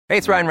Hey,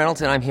 it's Ryan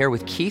Reynolds, and I'm here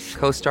with Keith,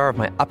 co-star of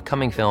my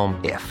upcoming film,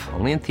 If,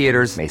 only in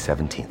theaters May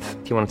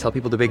 17th. Do you want to tell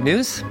people the big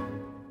news?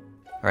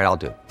 All right, I'll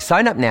do it.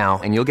 Sign up now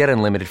and you'll get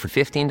unlimited for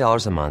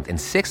 $15 a month and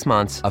 6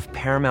 months of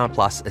Paramount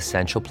Plus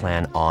Essential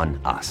Plan on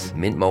us.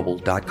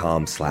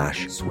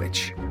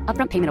 MintMobile.com/switch.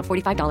 Upfront payment of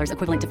 $45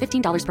 equivalent to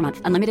 $15 per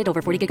month. Unlimited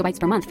over 40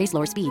 gigabytes per month. Face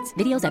lower speeds.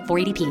 Videos at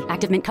 480p.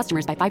 Active Mint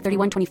customers by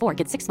 531.24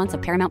 get 6 months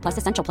of Paramount Plus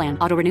Essential Plan.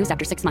 Auto renews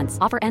after 6 months.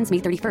 Offer ends May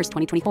 31st,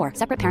 2024.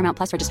 Separate Paramount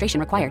Plus registration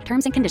required.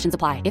 Terms and conditions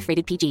apply if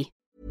rated PG.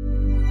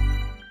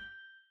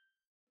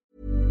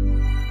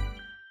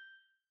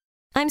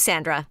 I'm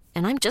Sandra,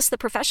 and I'm just the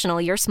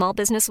professional your small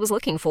business was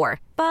looking for.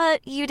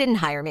 But you didn't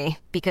hire me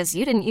because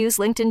you didn't use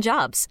LinkedIn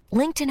Jobs.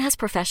 LinkedIn has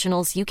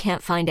professionals you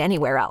can't find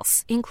anywhere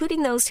else,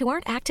 including those who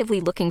aren't actively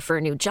looking for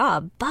a new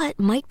job, but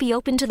might be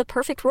open to the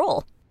perfect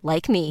role,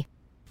 like me.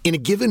 In a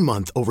given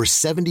month, over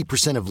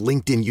 70% of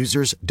LinkedIn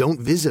users don't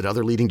visit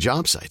other leading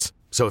job sites.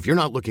 So if you're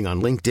not looking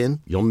on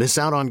LinkedIn, you'll miss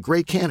out on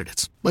great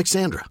candidates, like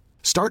Sandra.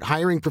 Start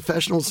hiring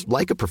professionals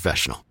like a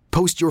professional.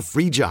 Post your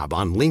free job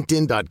on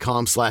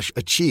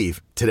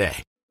linkedin.com/achieve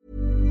today.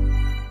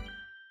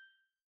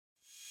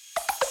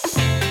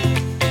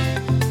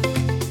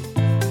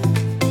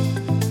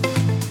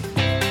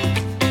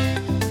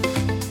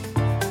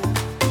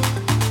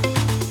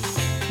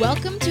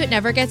 Welcome to It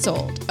Never Gets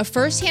Old, a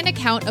first-hand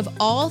account of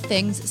all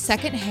things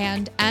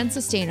secondhand and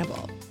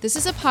sustainable. This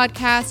is a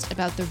podcast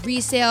about the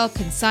resale,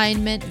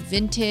 consignment,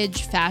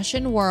 vintage,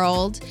 fashion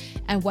world,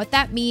 and what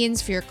that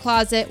means for your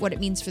closet, what it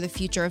means for the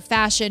future of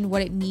fashion,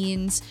 what it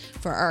means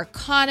for our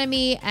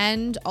economy,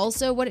 and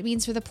also what it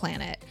means for the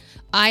planet.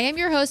 I am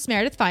your host,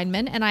 Meredith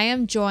Feynman, and I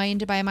am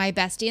joined by my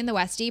bestie in the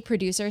Westie,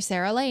 producer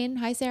Sarah Lane.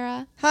 Hi,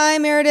 Sarah. Hi,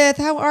 Meredith.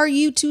 How are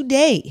you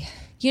today?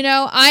 You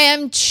know, I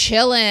am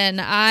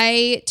chillin'.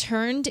 I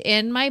turned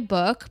in my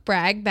book,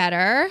 Brag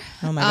Better.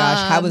 Oh my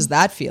gosh, how was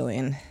that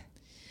feeling?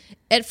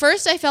 At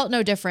first, I felt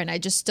no different. I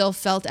just still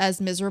felt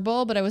as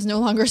miserable, but I was no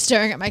longer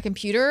staring at my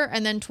computer.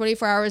 And then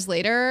 24 hours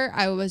later,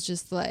 I was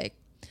just like,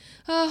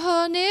 a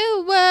whole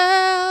new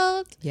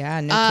world.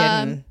 Yeah, no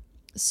kidding.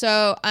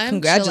 So I'm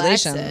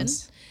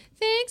Congratulations. chillaxing.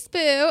 Thanks,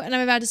 boo. And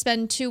I'm about to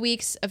spend 2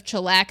 weeks of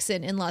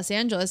chillaxing in Los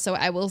Angeles, so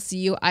I will see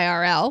you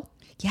IRL.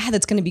 Yeah,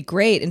 that's going to be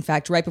great. In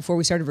fact, right before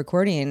we started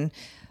recording,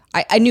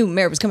 I knew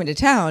Meredith was coming to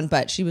town,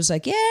 but she was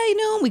like, yeah, you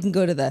know, we can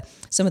go to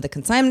some of the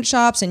consignment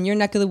shops in your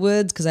neck of the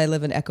woods, because I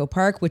live in Echo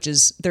Park, which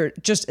is, there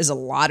just is a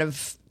lot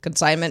of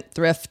consignment,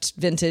 thrift,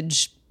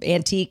 vintage,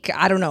 antique.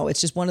 I don't know. It's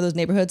just one of those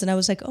neighborhoods. And I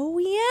was like, oh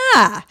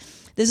yeah,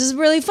 this is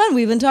really fun.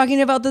 We've been talking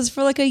about this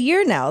for like a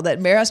year now,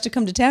 that Mare has to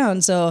come to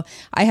town. So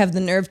I have the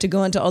nerve to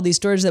go into all these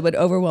stores that would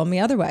overwhelm me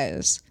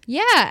otherwise.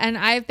 Yeah, and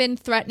I've been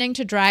threatening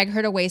to drag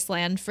her to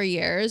Wasteland for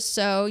years.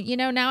 So, you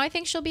know, now I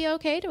think she'll be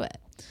okay to it.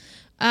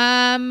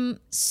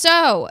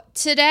 So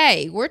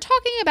today we're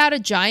talking about a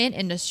giant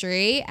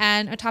industry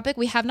and a topic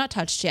we have not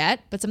touched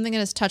yet, but something that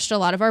has touched a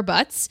lot of our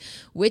butts,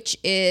 which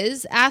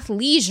is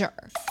athleisure.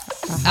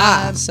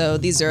 So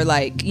these are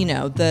like, you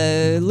know,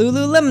 the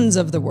Lululemons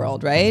of the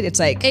world, right? It's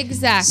like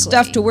exactly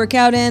stuff to work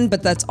out in,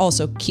 but that's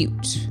also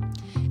cute.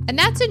 And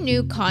that's a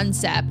new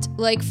concept.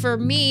 Like for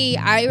me,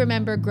 I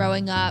remember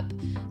growing up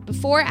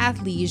before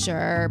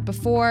athleisure,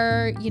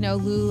 before, you know,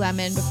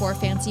 Lululemon, before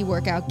fancy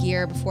workout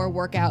gear, before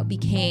workout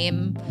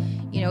became,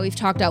 you know, we've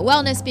talked about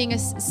wellness being a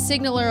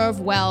signaler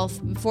of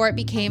wealth, before it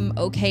became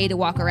okay to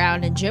walk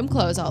around in gym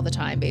clothes all the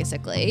time,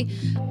 basically.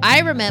 I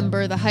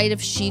remember the height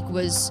of chic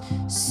was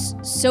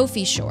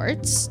Sophie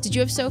shorts. Did you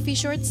have Sophie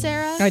shorts,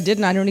 Sarah? I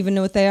didn't. I don't even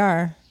know what they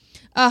are.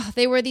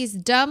 They were these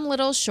dumb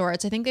little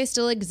shorts. I think they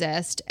still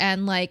exist.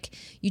 And like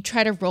you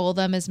try to roll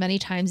them as many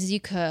times as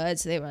you could.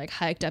 So they were like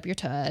hiked up your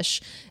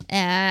tush.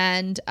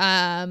 And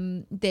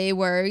they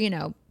were, you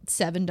know,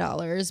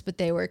 $7, but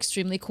they were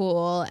extremely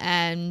cool.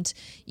 And,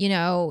 you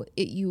know,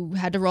 you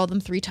had to roll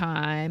them 3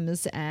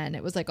 times and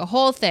it was like a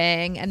whole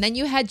thing. And then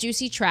you had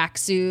juicy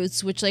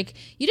tracksuits, which like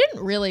you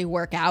didn't really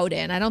work out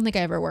in. I don't think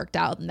I ever worked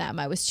out in them.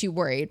 I was too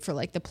worried for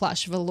like the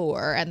plush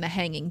velour and the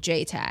hanging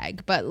J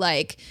tag. But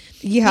like,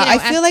 yeah, you know, I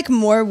feel like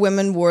more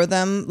women wore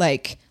them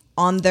like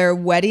on their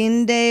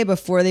wedding day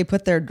before they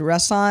put their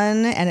dress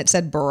on and it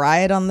said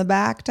bride on the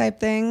back type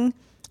thing.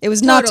 It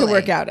was not to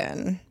work out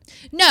in.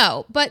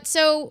 No, but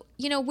so,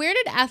 you know, where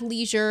did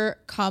athleisure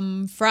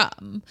come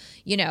from?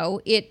 You know,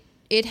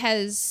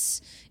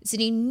 it's an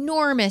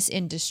enormous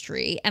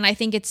industry. And I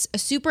think it's a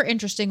super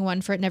interesting one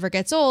for It Never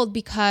Gets Old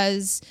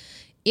because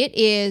it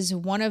is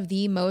one of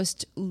the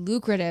most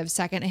lucrative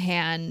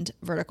secondhand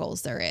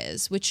verticals there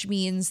is, which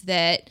means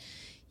that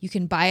you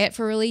can buy it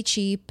for really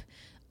cheap.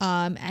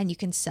 And you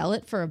can sell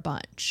it for a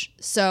bunch.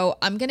 So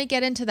I'm going to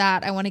get into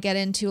that. I want to get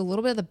into a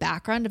little bit of the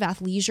background of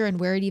athleisure and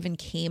where it even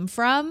came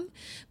from.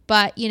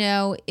 But, you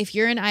know, if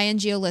you're an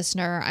INGO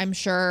listener, I'm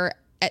sure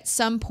at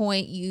some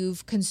point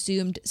you've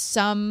consumed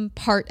some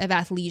part of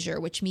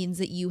athleisure, which means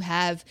that you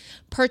have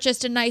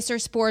purchased a nicer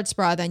sports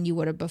bra than you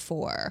would have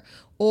before.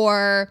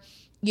 Or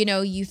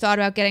you thought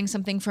about getting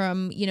something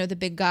from, the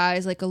big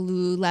guys like a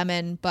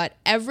Lululemon, but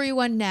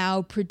everyone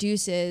now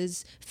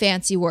produces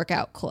fancy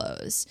workout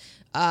clothes.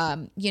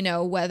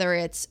 Whether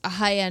it's a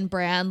high-end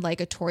brand like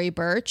a Tory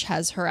Burch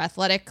has her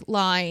athletic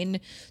line,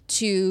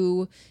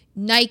 to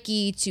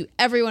Nike, to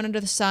everyone under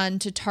the sun,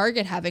 to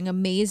Target having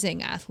amazing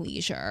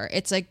athleisure.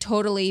 It's like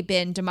totally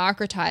been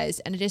democratized,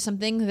 and it is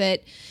something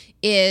that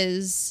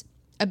is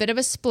a bit of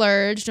a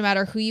splurge no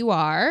matter who you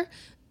are.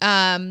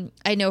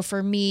 I know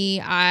for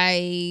me,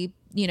 I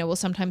will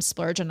sometimes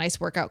splurge on nice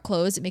workout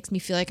clothes. It makes me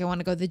feel like I want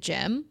to go to the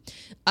gym.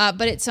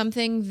 But it's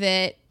something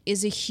that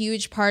is a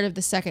huge part of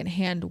the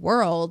secondhand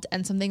world,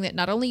 and something that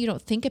not only you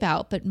don't think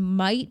about, but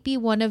might be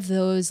one of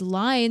those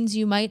lines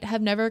you might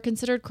have never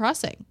considered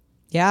crossing.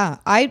 Yeah,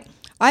 I'm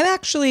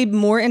actually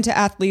more into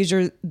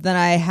athleisure than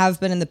I have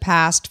been in the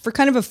past for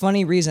kind of a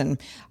funny reason.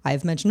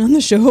 I've mentioned on the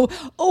show,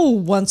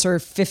 once or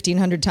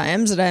 1,500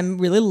 times that I'm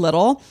really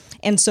little.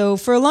 And so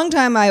for a long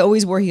time, I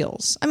always wore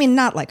heels. I mean,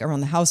 not like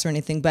around the house or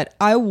anything, but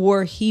I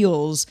wore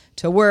heels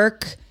to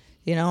work,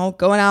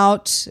 going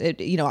out.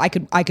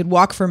 I could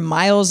walk for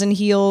miles in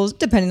heels,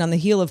 depending on the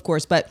heel, of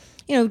course, but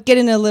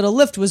getting a little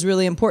lift was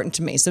really important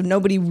to me. So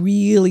nobody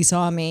really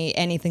saw me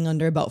anything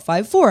under about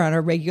 5'4" on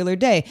a regular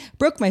day.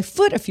 Broke my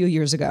foot a few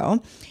years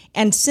ago.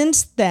 And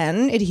since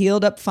then, it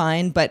healed up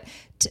fine. But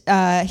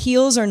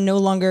heels are no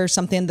longer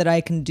something that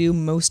I can do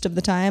most of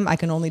the time. I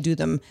can only do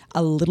them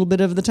a little bit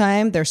of the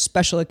time. They're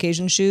special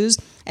occasion shoes.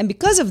 And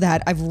because of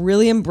that, I've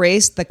really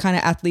embraced the kind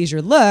of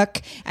athleisure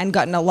look and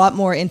gotten a lot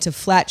more into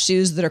flat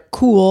shoes that are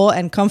cool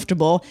and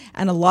comfortable.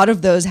 And a lot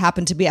of those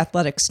happen to be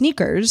athletic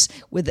sneakers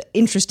with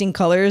interesting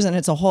colors. And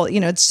it's a whole,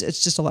 it's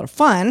just a lot of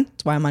fun.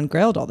 That's why I'm on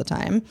Grailed all the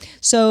time.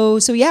 So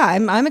yeah,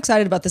 I'm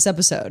excited about this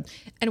episode.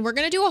 And we're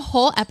going to do a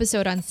whole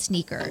episode on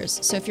sneakers.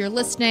 So if you're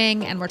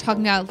listening and we're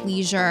talking about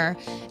leisure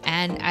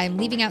and I'm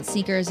leaving out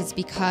sneakers, it's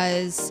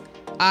because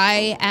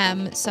I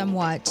am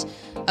somewhat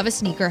of a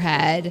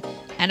sneakerhead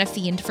and a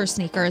fiend for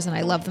sneakers, and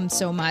I love them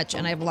so much,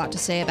 and I have a lot to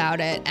say about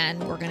it,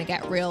 and we're going to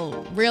get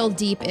real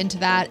deep into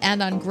that,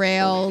 and on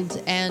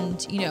Grailed,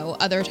 and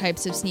other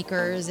types of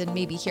sneakers, and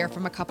maybe hear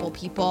from a couple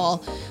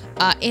people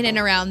in and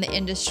around the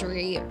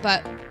industry.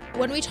 But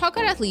when we talk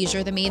about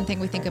athleisure, the main thing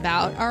we think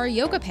about are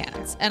yoga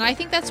pants. And I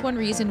think that's one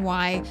reason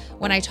why,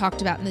 when I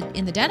talked about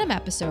in the denim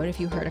episode, if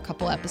you heard a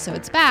couple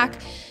episodes back,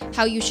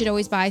 how you should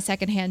always buy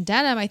secondhand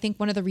denim, I think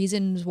one of the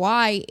reasons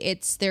why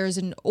there's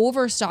an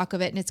overstock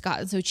of it and it's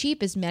gotten so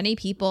cheap is many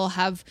people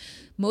have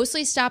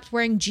mostly stopped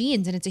wearing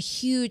jeans, and it's a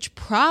huge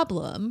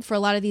problem for a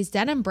lot of these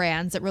denim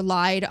brands that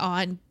relied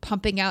on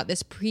pumping out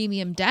this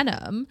premium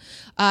denim.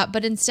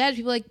 But instead,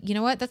 people are like, you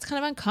know what, that's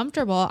kind of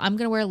uncomfortable. I'm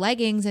going to wear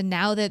leggings, and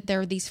now that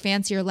there are these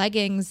fancier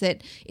leggings,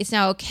 that it's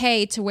now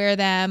okay to wear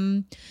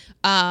them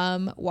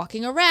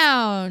walking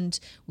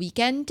around,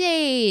 weekend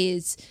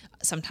days,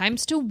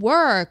 sometimes to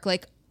work.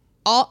 Like,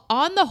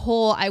 on the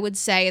whole, I would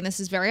say, and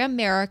this is very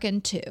American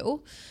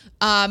too,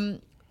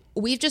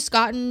 we've just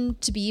gotten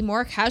to be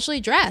more casually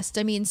dressed.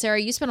 I mean, Sarah,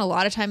 you spent a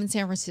lot of time in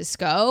San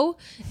Francisco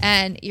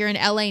and you're in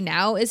LA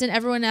now. Isn't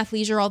everyone in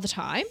athleisure all the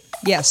time?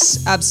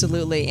 Yes,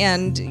 absolutely.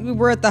 And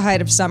we're at the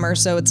height of summer,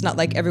 so it's not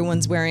like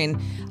everyone's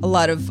wearing a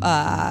lot of,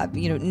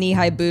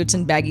 knee-high boots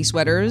and baggy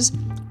sweaters.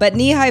 But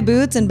knee-high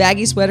boots and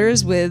baggy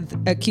sweaters with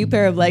a cute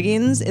pair of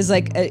leggings is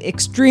like an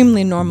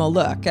extremely normal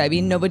look. I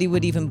mean, nobody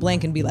would even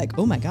blink and be like,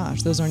 oh my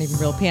gosh, those aren't even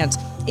real pants.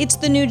 It's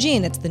the new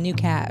jean. It's the new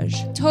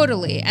cash.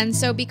 Totally. And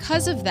so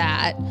because of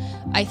that,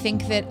 I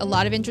think that a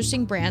lot of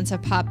interesting brands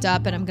have popped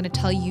up, and I'm going to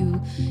tell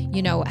you,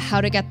 how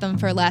to get them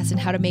for less and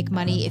how to make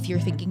money if you're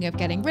thinking of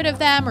getting rid of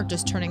them or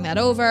just turning that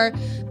over.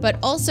 But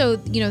also,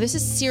 this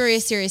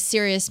is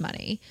serious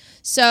money.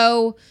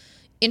 So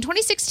in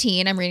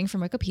 2016, I'm reading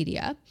from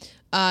Wikipedia,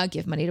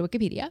 give money to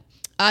Wikipedia.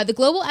 The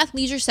global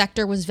athleisure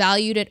sector was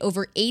valued at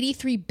over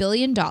 $83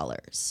 billion,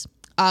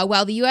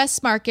 while the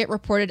U.S. market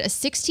reported a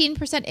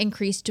 16%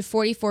 increase to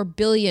 $44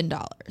 billion.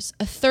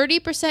 A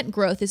 30%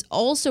 growth is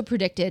also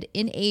predicted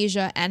in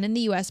Asia and in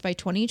the U.S. by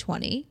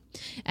 2020.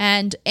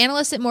 And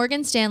analysts at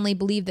Morgan Stanley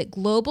believe that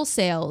global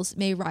sales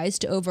may rise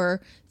to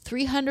over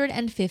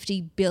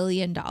 $350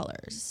 billion.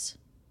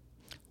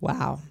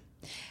 Wow.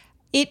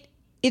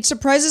 It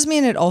surprises me,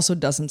 and it also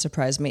doesn't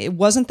surprise me. It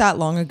wasn't that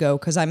long ago,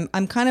 because I'm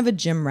kind of a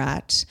gym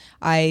rat.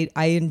 I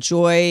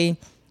enjoy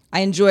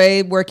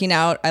working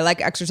out. I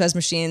like exercise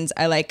machines.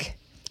 I like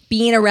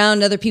being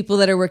around other people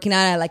that are working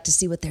out. I like to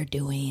see what they're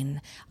doing.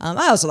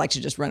 I also like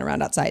to just run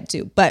around outside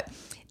too. But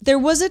there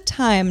was a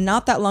time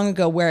not that long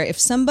ago where if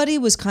somebody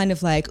was kind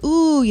of like,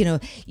 ooh,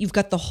 you've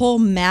got the whole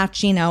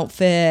matching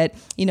outfit,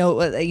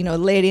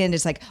 lady, and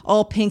it's like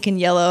all pink and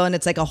yellow, and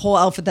it's like a whole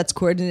outfit that's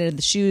coordinated,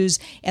 the shoes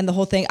and the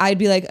whole thing, I'd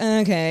be like,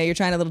 okay, you're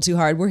trying a little too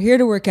hard. We're here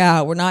to work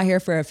out. We're not here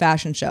for a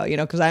fashion show,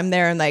 because I'm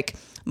there in like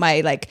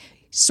my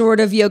sort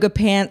of yoga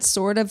pants,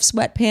 sort of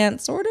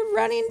sweatpants, sort of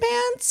running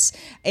pants,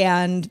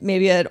 and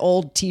maybe an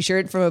old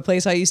t-shirt from a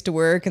place I used to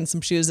work and some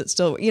shoes that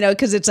still,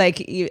 because it's like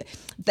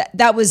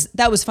that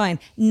was fine.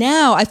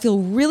 Now I feel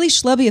really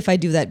schlubby if I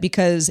do that,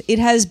 because it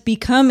has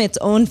become its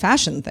own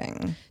fashion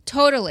thing.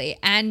 Totally.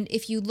 And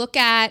if you look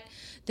at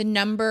the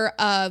number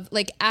of,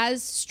 like,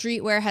 as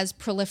streetwear has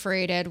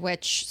proliferated,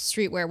 which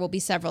streetwear will be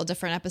several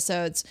different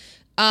episodes,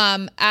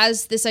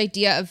 as this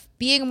idea of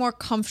being more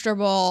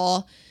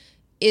comfortable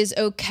is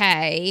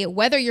okay,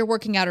 whether you're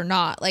working out or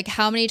not. Like,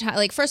 how many times,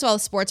 like, first of all,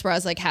 sports bra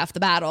is like half the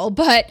battle,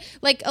 but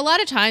like a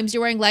lot of times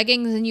you're wearing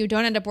leggings and you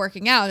don't end up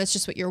working out. It's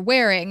just what you're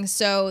wearing.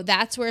 So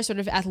that's where sort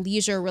of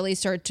athleisure really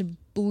started to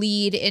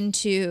bleed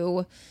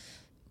into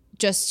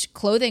just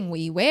clothing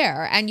we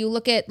wear. And you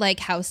look at like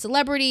how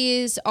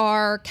celebrities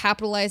are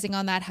capitalizing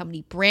on that, how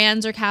many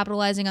brands are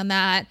capitalizing on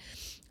that.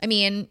 I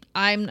mean,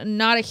 I'm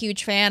not a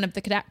huge fan of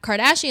the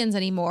Kardashians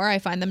anymore. I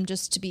find them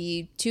just to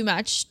be too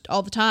much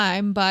all the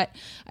time. But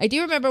I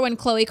do remember when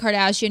Khloe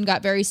Kardashian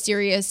got very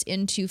serious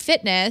into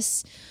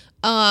fitness,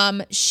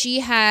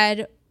 she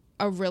had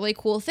a really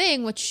cool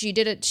thing, which she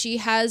did. She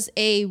has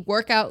a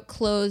workout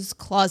clothes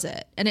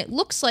closet, and it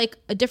looks like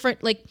a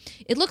different, like,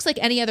 it looks like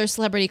any other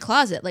celebrity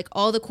closet. Like,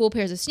 all the cool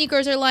pairs of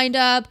sneakers are lined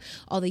up,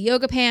 all the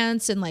yoga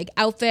pants and like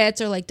outfits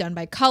are like done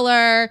by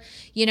color,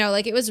 you know,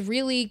 like it was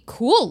really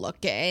cool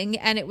looking.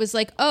 And it was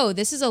like, oh,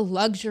 this is a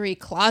luxury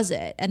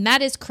closet. And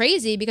that is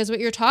crazy, because what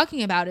you're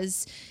talking about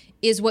is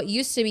what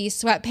used to be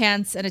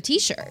sweatpants and a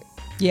t-shirt.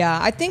 Yeah,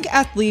 I think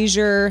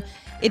athleisure,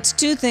 it's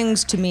two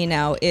things to me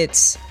now.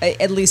 It's,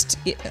 at least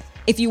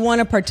if you want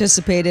to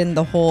participate in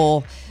the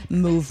whole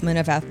movement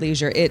of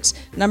athleisure, it's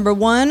number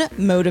one,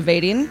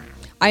 motivating.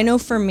 I know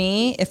for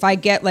me, if I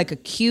get like a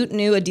cute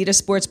new Adidas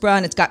sports bra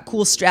and it's got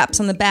cool straps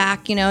on the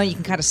back, you know, you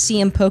can kind of see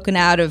them poking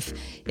out of,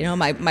 you know,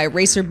 my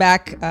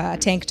racerback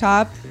tank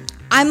top,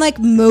 I'm like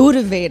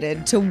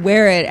motivated to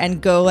wear it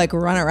and go like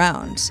run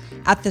around.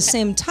 At the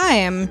same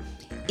time,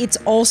 it's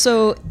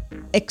also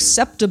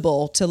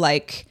acceptable to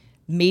like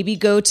maybe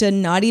go to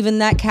not even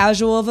that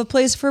casual of a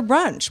place for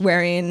brunch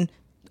wearing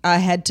a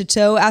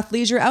head-to-toe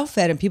athleisure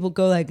outfit, and people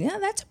go like, yeah,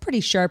 that's a pretty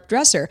sharp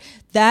dresser.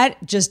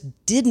 That just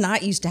did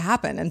not used to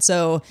happen. And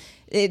so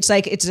it's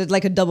like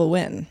a double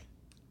win.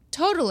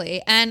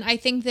 Totally. And I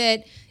think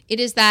that it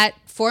is that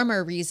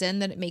former reason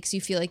that it makes you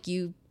feel like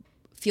you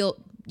feel,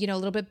 you know, a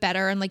little bit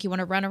better and like you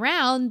want to run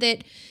around,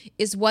 that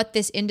is what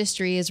this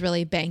industry is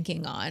really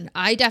banking on.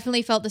 I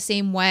definitely felt the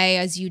same way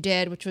as you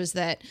did, which was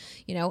that,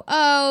 you know,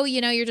 oh,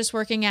 you know, you're just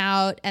working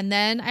out. And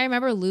then I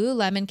remember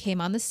Lululemon came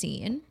on the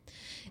scene,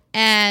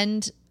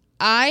 and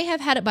I have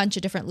had a bunch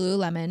of different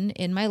Lululemon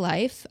in my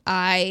life.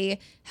 I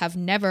have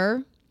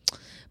never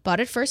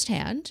bought it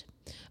firsthand,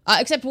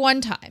 except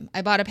one time.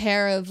 I bought a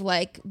pair of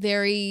like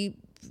very,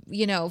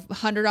 you know,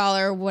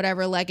 $100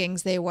 whatever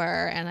leggings they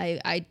were, and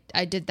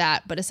I did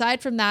that. But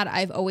aside from that,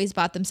 I've always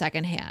bought them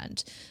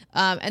secondhand.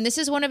 And this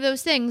is one of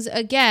those things,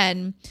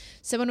 again,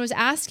 someone was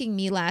asking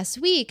me last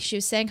week, she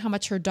was saying how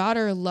much her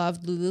daughter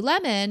loved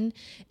Lululemon.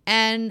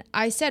 And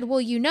I said,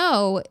 well, you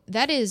know,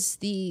 that is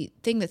the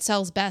thing that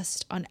sells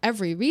best on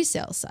every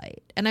resale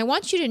site. And I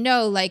want you to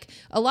know, like,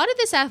 a lot of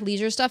this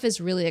athleisure stuff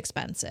is really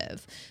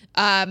expensive.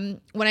 When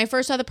I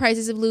first saw the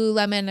prices of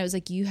Lululemon, I was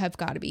like, you have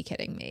got to be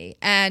kidding me.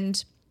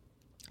 And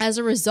as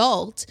a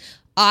result,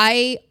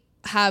 I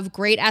have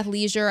great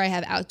athleisure. I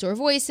have Outdoor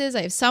Voices.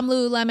 I have some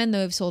Lululemon,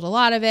 though I've sold a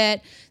lot of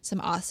it. Some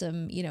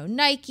awesome, you know,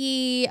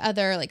 Nike,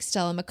 other like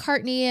Stella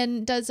McCartney,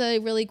 and does a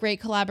really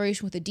great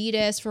collaboration with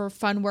Adidas for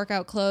fun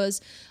workout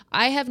clothes.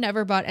 I have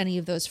never bought any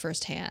of those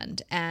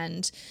firsthand.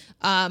 And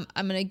I'm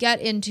going to get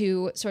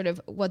into sort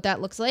of what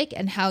that looks like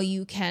and how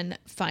you can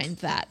find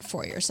that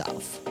for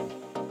yourself.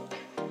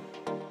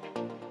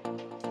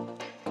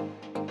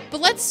 But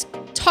let's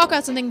talk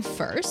about something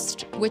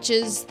first, which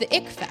is the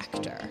ick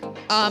factor.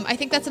 I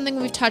think that's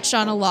something we've touched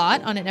on a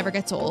lot on It Never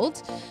Gets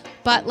Old,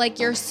 but like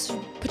you're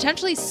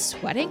potentially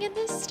sweating in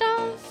this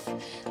stuff.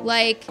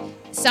 Like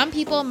some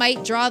people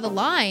might draw the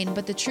line,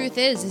 but the truth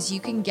is you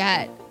can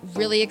get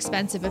really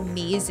expensive,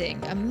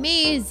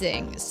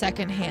 amazing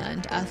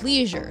secondhand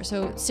athleisure.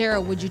 So Sarah,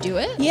 would you do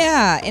it?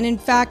 Yeah. And in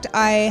fact,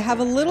 I have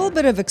a little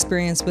bit of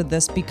experience with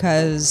this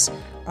because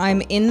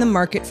I'm in the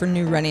market for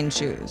new running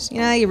shoes. You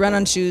know, you run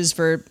on shoes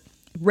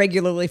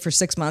regularly for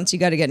 6 months, you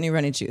got to get new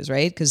running shoes,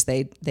 right? Because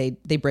they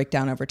break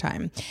down over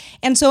time.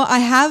 And so I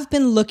have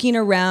been looking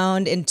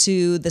around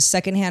into the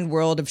secondhand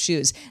world of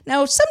shoes.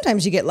 Now,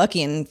 sometimes you get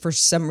lucky and for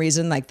some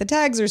reason, like the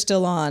tags are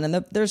still on and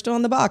they're still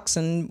in the box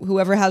and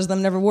whoever has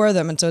them never wore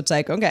them. And so it's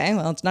like, okay,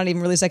 well, it's not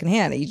even really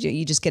secondhand.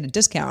 You just get a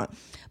discount.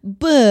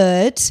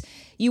 But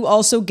you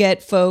also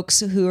get folks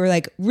who are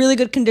like really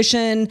good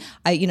condition,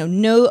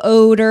 no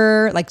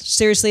odor. Like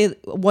seriously,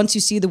 once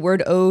you see the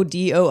word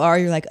ODOR,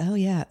 you're like, oh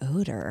yeah,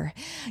 odor,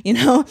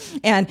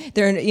 and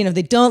they're,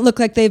 they don't look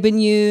like they've been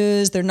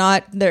used. They're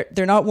not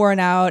worn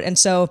out. And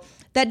so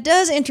that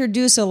does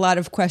introduce a lot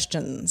of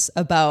questions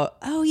about,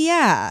 oh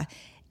yeah,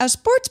 a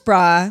sports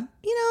bra,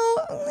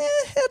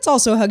 it's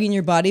also hugging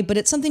your body, but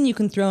it's something you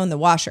can throw in the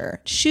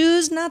washer.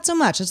 Shoes, not so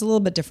much. It's a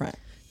little bit different.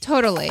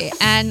 Totally.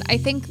 And I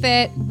think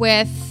that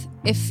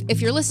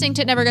if you're listening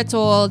to It Never Gets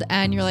Old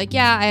and you're like,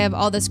 yeah, I have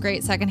all this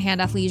great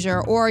secondhand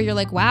athleisure, or you're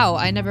like, wow,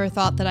 I never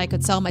thought that I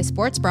could sell my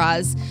sports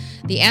bras,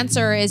 the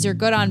answer is you're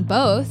good on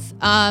both.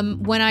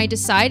 When I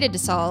decided to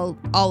sell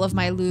all of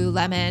my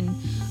Lululemon,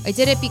 I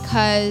did it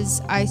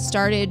because I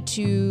started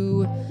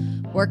to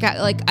work out,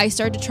 like I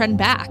started to trend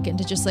back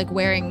into just like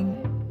wearing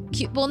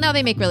cute, well, now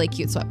they make really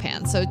cute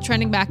sweatpants. So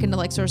trending back into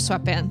like sort of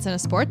sweatpants and a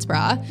sports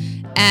bra.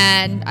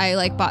 And I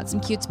like bought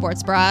some cute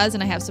sports bras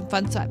and I have some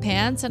fun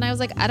sweatpants. And I was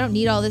like, I don't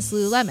need all this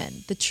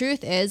Lululemon. The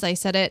truth is, I've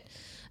said it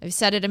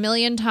a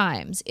million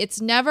times. It's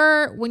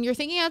never, when you're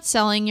thinking about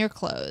selling your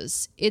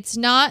clothes, it's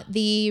not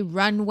the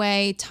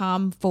runway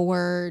Tom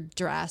Ford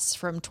dress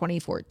from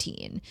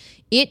 2014.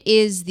 It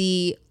is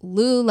the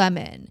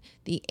Lululemon,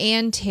 the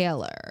Ann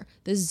Taylor,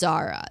 the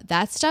Zara.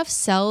 That stuff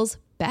sells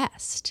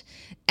best.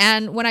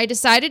 And when I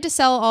decided to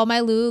sell all my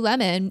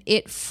Lululemon,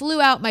 it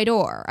flew out my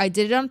door. I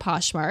did it on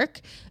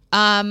Poshmark.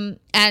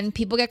 And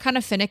people get kind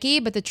of finicky,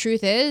 but the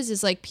truth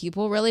is like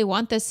people really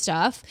want this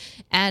stuff.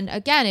 And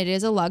again, it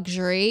is a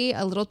luxury,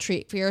 a little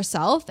treat for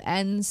yourself.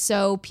 And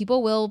so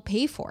people will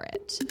pay for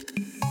it.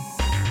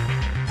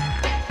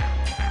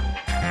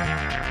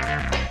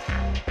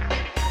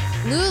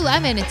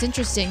 Lululemon, it's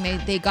interesting.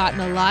 They got in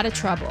a lot of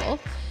trouble.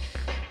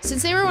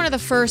 Since they were one of the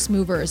first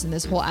movers in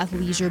this whole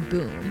athleisure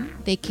boom,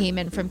 they came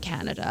in from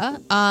Canada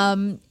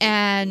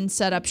and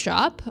set up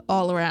shop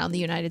all around the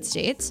United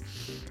States.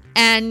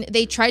 And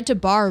they tried to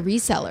bar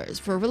resellers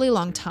for a really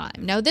long time.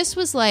 Now, this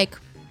was like,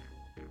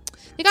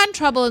 they got in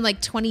trouble in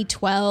like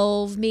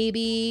 2012,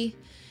 maybe.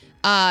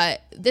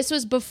 This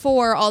was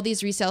before all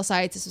these resale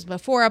sites. This was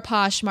before a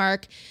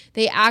Poshmark.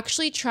 They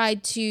actually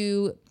tried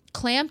to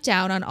clamp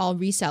down on all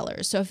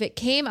resellers. So if it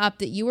came up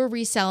that you were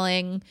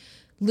reselling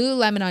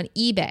Lululemon on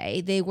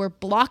eBay, they were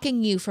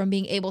blocking you from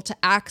being able to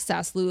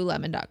access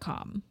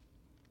Lululemon.com.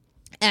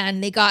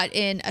 And they got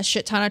in a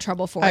shit ton of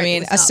trouble for it. I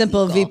mean, a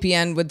simple legal.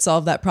 VPN would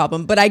solve that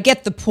problem. But I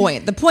get the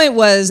point. The point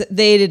was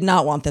they did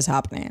not want this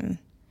happening.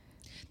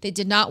 They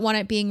did not want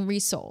it being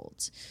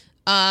resold.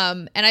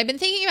 And I've been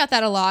thinking about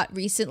that a lot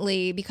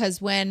recently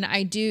because when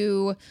I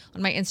do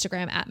on my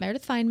Instagram at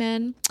Meredith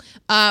Feynman,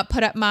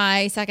 put up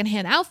my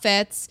secondhand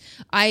outfits,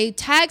 I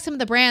tag some of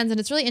the brands and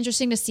it's really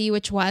interesting to see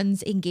which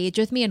ones engage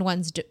with me and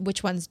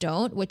which ones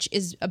don't, which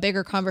is a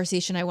bigger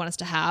conversation I want us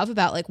to have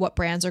about like what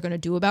brands are going to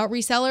do about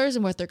resellers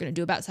and what they're going to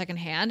do about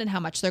secondhand and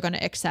how much they're going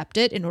to accept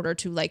it in order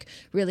to like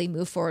really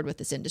move forward with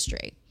this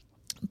industry.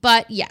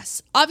 But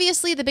yes,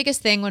 obviously the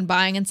biggest thing when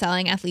buying and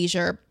selling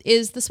athleisure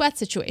is the sweat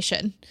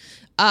situation.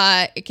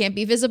 It can't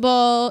be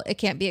visible. It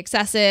can't be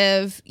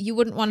excessive. You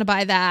wouldn't want to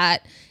buy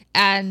that.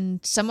 And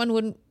someone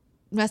wouldn't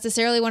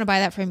necessarily want to buy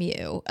that from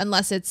you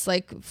unless it's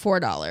like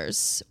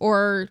 $4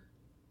 or,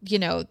 you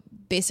know,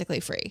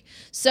 basically free.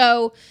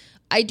 So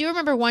I do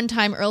remember one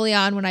time early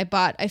on when I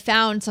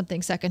found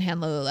something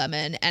secondhand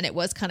Lululemon and it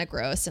was kind of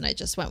gross and I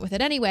just went with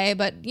it anyway.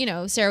 But, you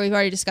know, Sarah, we've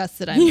already discussed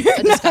that I'm a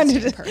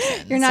disgusting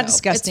person. You're not so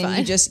disgusting.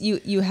 You just,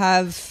 you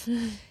have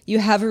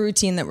a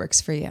routine that works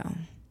for you.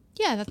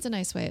 Yeah, that's a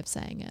nice way of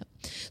saying it.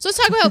 So let's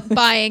talk about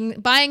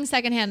buying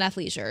secondhand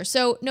athleisure.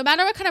 So no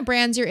matter what kind of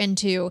brands you're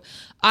into,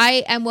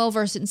 I am well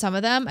versed in some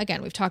of them.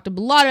 Again, we've talked a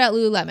lot about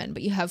Lululemon,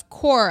 but you have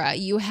Cora,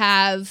 you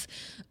have,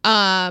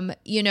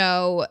 you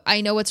know,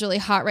 I know what's really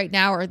hot right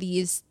now are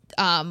these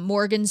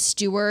Morgan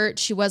Stewart.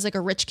 She was like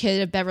a rich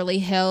kid of Beverly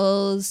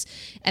Hills,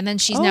 and then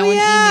she's now on E!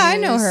 News. I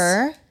know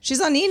her. She's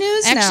on E!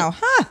 News now.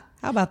 Huh?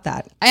 How about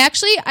that? I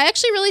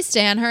actually really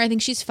stan her. I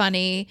think she's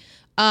funny.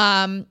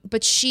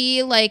 But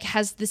she like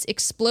has this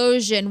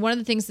explosion. One of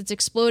the things that's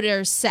exploded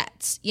are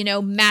sets, you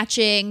know,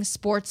 matching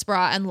sports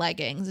bra and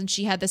leggings. And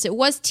she had this, it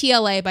was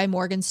TLA by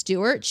Morgan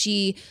Stewart.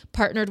 She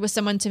partnered with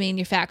someone to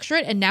manufacture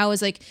it and now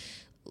is like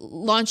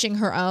launching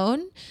her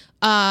own.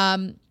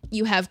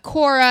 You have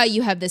Cora,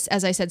 you have this,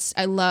 as I said,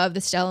 I love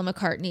the Stella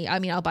McCartney. I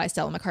mean, I'll buy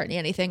Stella McCartney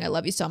anything. I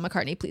love you, Stella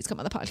McCartney. Please come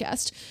on the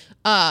podcast.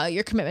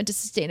 Your commitment to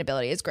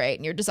sustainability is great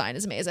and your design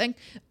is amazing.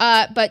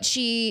 But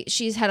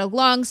she's had a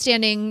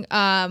long-standing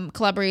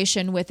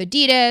collaboration with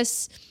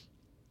Adidas.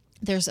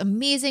 There's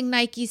amazing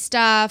Nike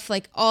stuff,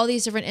 like all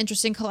these different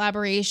interesting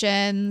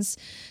collaborations.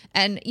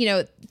 And, you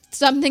know,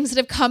 some things that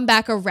have come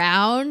back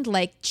around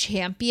like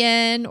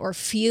Champion or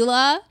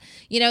Fila,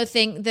 you know,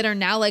 that are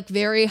now like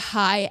very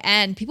high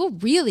end. People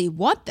really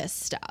want this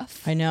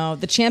stuff. I know.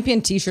 The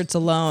Champion t-shirts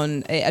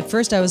alone, at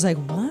first I was like,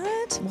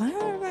 what?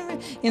 Why?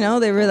 You know,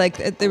 they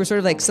were sort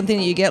of like something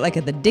that you get like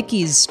at the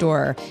Dickies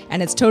store,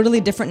 and it's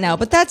totally different now.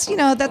 But that's, you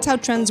know, that's how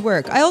trends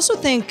work. I also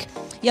think,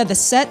 yeah, the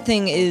set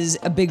thing is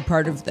a big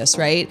part of this,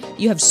 right?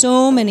 You have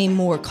so many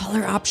more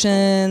color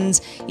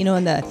options, you know,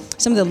 and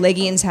some of the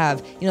leggings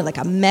have, you know, like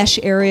a mesh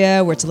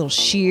area where it's a little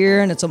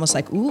sheer and it's almost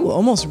like, ooh,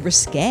 almost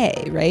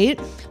risque, right?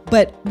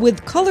 But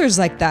with colors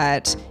like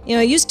that, you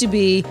know, it used to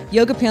be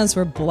yoga pants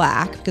were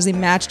black because they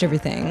matched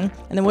everything.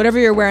 And then whatever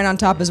you're wearing on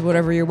top is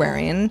whatever you're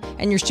wearing.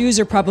 And your shoes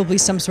are probably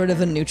some sort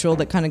of a neutral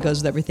that kind of goes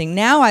with everything.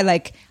 Now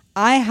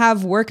I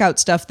have workout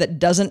stuff that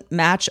doesn't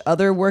match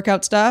other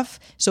workout stuff.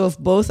 So if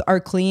both are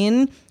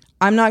clean,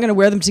 I'm not going to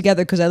wear them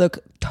together because I look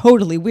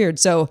totally weird.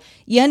 So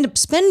you end up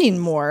spending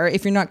more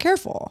if you're not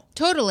careful.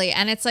 Totally.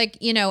 And it's like,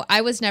 you know,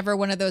 I was never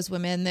one of those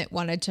women that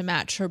wanted to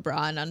match her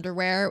bra and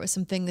underwear. It was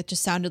something that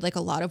just sounded like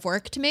a lot of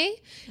work to me.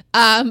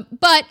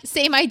 But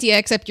same idea,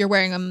 except you're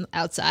wearing them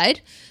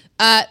outside.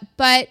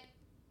 But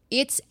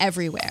It's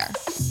everywhere.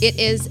 It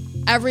is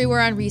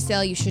everywhere on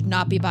resale. You should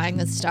not be buying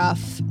this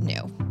stuff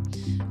new,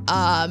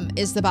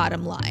 is the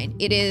bottom line.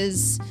 It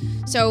is.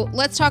 So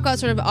let's talk about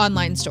sort of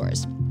online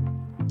stores.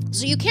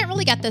 So you can't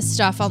really get this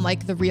stuff on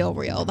like the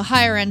Real. The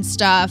higher end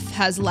stuff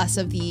has less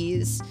of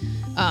these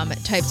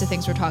types of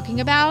things we're talking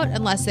about,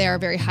 unless they are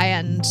very high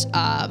end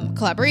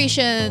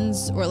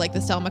collaborations, or like the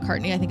Stella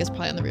McCartney, I think is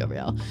probably on the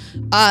Real.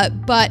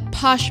 But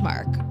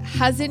Poshmark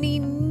has an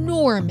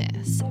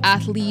enormous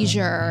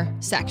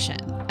athleisure section.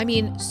 I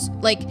mean,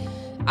 like,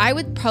 I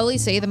would probably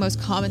say the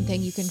most common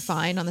thing you can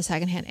find on the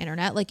secondhand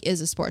internet, like,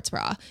 is a sports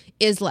bra,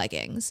 is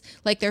leggings.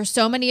 Like, there's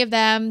so many of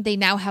them. They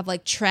now have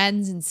like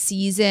trends and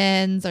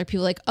seasons. Or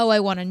people like, oh, I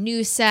want a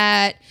new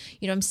set.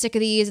 You know, I'm sick of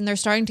these, and they're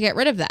starting to get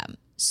rid of them.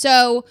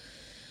 So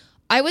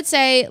I would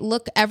say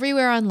look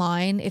everywhere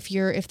online if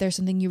there's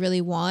something you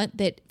really want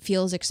that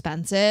feels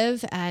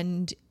expensive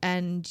and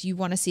you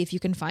want to see if you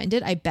can find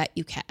it. I bet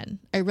you can.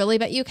 I really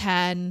bet you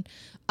can.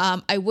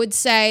 I would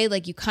say,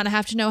 like, you kind of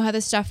have to know how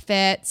this stuff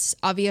fits,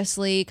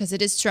 obviously, because it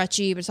is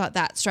stretchy, but it's not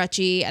that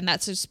stretchy. And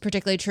that's just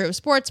particularly true of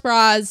sports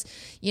bras.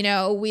 You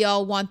know, we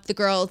all want the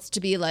girls to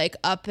be like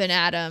up and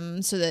at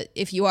 'em, so that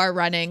if you are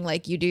running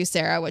like you do,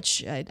 Sarah,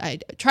 which I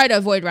try to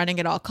avoid running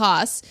at all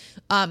costs,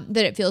 that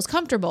it feels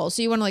comfortable.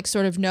 So you want to like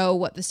sort of know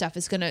what the stuff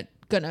is gonna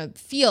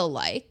feel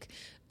like.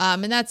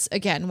 And that's,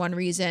 again, one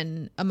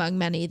reason among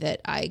many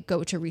that I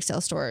go to resale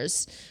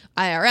stores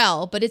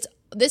IRL. But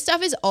this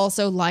stuff is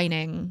also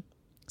lining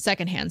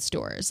secondhand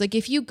stores. Like,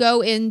 if you go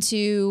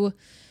into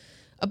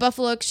a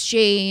Buffalo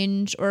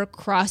Exchange or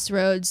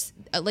Crossroads,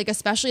 like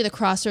especially the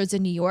Crossroads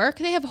in New York,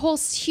 they have whole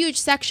huge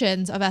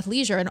sections of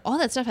athleisure, and all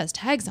that stuff has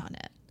tags on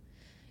it.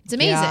 It's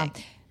amazing.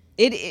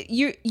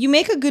 Yeah. You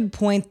make a good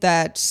point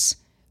that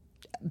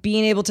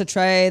being able to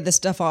try the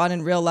stuff on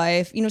in real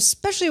life, you know,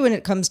 especially when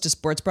it comes to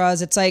sports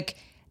bras, it's like,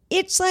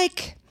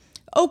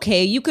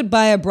 okay, you could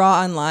buy a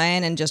bra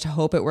online and just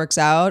hope it works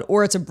out,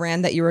 or it's a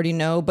brand that you already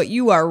know, but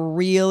you are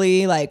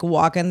really like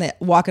walking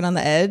on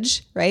the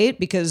edge, right?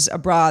 Because a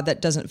bra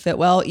that doesn't fit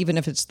well, even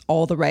if it's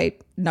all the right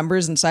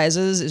numbers and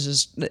sizes, is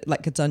just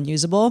like, it's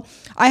unusable.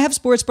 I have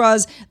sports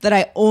bras that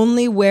I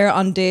only wear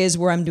on days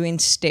where I'm doing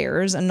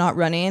stairs and not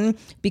running,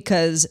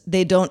 because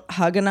they don't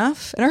hug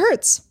enough and it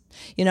hurts,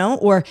 you know,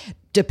 or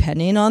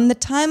depending on the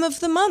time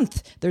of the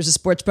month. There's a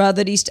sports bra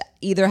that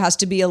either has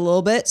to be a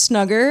little bit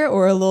snugger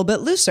or a little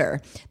bit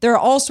looser. There are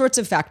all sorts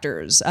of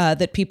factors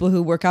that people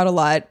who work out a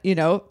lot, you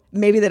know,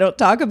 maybe they don't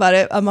talk about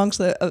it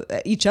amongst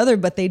each other,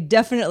 but they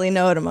definitely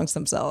know it amongst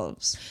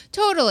themselves.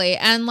 Totally.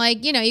 And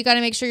like, you know, you got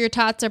to make sure your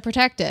tots are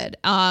protected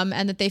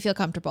and that they feel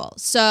comfortable.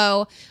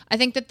 So I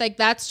think that like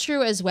that's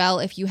true as well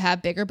if you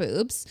have bigger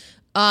boobs.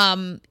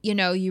 You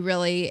know,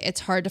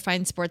 it's hard to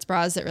find sports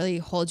bras that really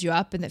hold you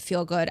up and that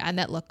feel good and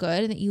that look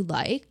good and that you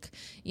like.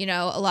 You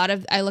know,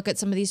 I look at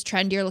some of these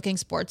trendier looking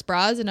sports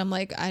bras and I'm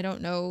like, I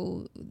don't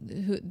know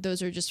who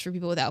those are, just for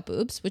people without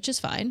boobs, which is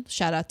fine.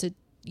 Shout out to,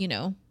 you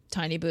know,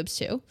 tiny boobs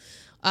too.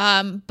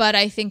 But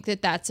I think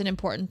that that's an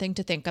important thing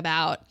to think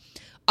about.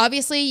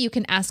 Obviously, you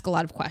can ask a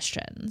lot of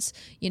questions.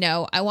 You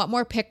know, I want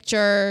more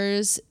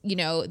pictures, you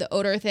know, the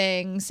odor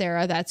thing,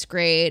 Sarah, that's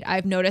great.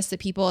 I've noticed that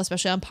people,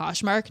 especially on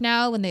Poshmark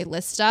now, when they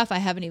list stuff, I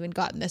haven't even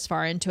gotten this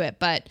far into it,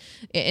 but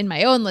in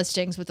my own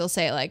listings, but they'll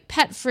say like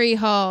pet-free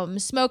home,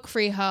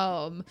 smoke-free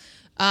home,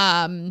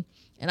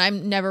 and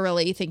I'm never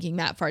really thinking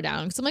that far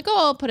down because I'm like,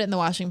 oh, I'll put it in the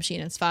washing machine.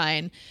 It's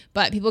fine.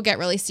 But people get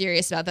really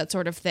serious about that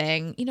sort of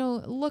thing. You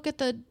know, look at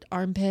the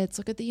armpits,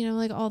 look at the, you know,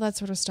 like all that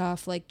sort of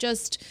stuff. Like,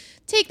 just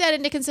take that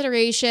into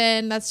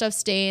consideration. That stuff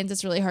stains.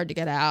 It's really hard to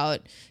get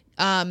out.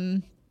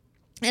 And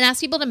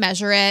ask people to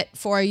measure it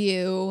for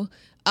you.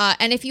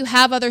 And if you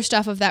have other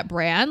stuff of that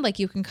brand, like,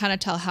 you can kind of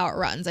tell how it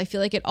runs. I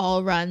feel like it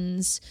all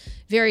runs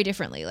very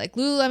differently. Like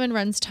Lululemon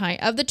runs tiny.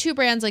 Of the two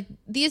brands, like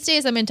these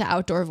days I'm into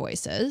Outdoor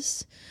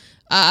Voices.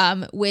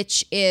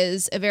 Which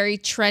is a very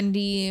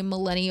trendy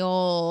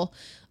millennial,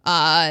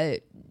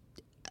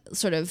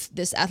 sort of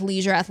this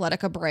athleisure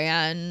athletica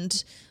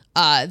brand.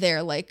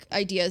 They're like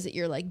ideas that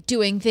you're like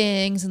doing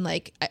things, and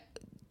like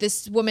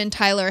this woman,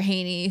 Tyler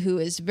Haney, who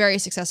is a very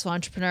successful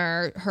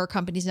entrepreneur, her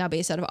company's now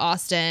based out of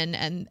Austin,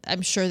 and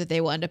I'm sure that they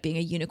will end up being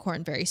a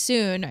unicorn very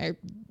soon. I,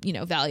 you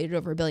know, valued at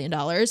over $1 billion.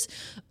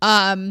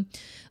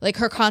 Like,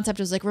 her concept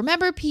was like,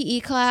 remember PE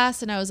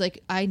class? And I was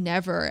like, I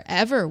never,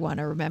 ever want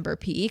to remember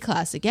PE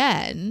class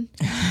again.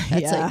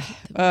 That's like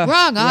the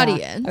wrong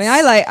audience. I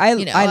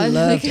mean, I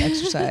loved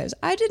exercise.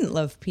 I didn't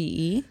love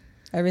PE.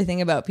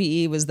 Everything about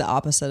PE was the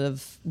opposite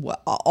of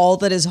all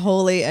that is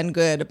holy and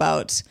good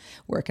about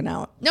working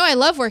out. No, I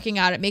love working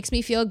out. It makes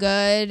me feel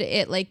good.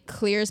 It like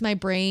clears my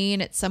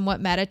brain. It's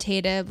somewhat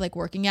meditative, like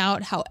working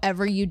out,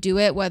 however you do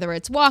it, whether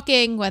it's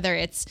walking, whether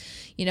it's,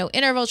 you know,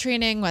 interval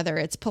training, whether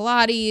it's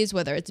Pilates,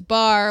 whether it's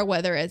bar,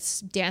 whether it's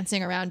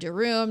dancing around your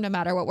room, no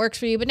matter what works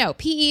for you. But no,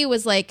 PE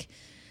was like,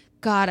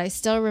 God, I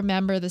still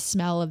remember the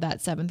smell of that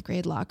 7th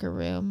grade locker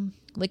room.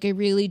 Like I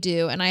really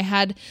do. And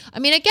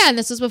again,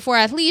 this was before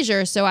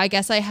athleisure. So I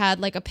guess I had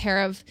like a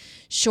pair of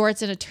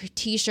shorts and a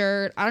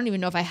t-shirt. I don't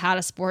even know if I had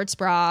a sports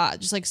bra,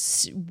 just like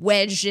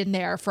wedged in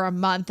there for a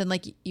month. And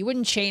like, you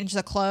wouldn't change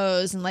the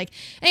clothes. And like,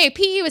 anyway,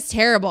 PE was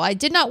terrible. I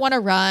did not want to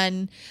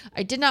run.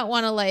 I did not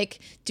want to like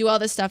do all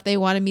the stuff they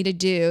wanted me to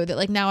do that.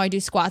 Like now I do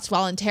squats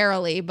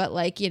voluntarily, but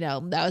like,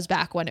 that was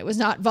back when it was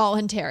not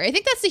voluntary. I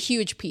think that's a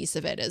huge piece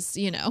of it is,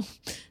 that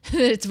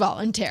it's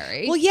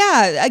voluntary. Well,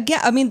 yeah,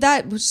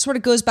 that sort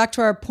of goes back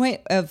to our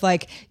point of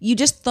like, you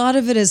just thought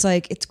of it as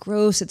like, it's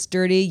gross, it's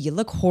dirty, you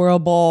look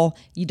horrible,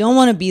 you don't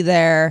want to be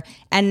there.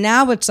 And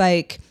now it's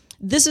like,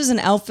 this is an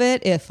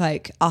outfit. If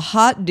like a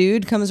hot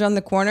dude comes around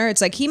the corner,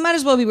 it's like, he might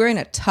as well be wearing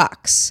a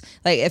tux.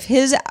 Like if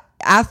his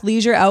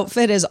athleisure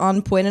outfit is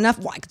on point enough,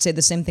 well, I could say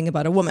the same thing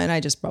about a woman. I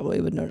just probably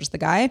would notice the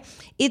guy.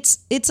 It's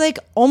like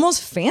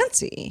almost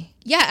fancy.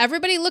 Yeah,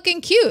 everybody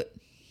looking cute.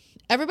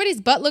 Everybody's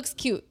butt looks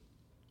cute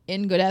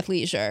in good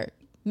athleisure.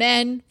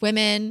 Men,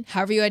 women,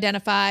 however you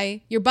identify,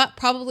 your butt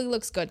probably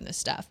looks good in this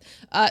stuff.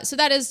 So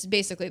that is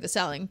basically the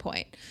selling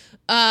point.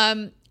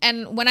 And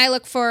when I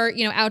look for,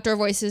 Outdoor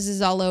Voices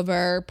is all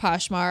over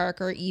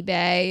Poshmark or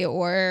eBay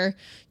or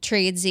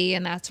Tradesy,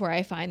 and that's where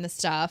I find the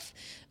stuff.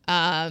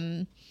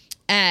 And,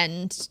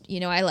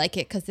 I like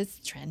it because it's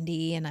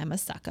trendy and I'm a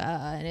sucker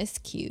and it's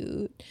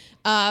cute.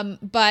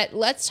 But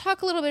let's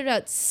talk a little bit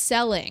about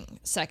selling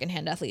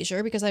secondhand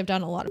athleisure because I've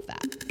done a lot of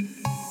that.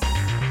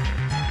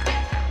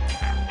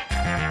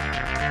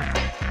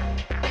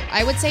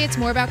 I would say it's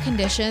more about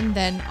condition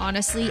than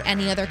honestly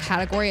any other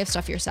category of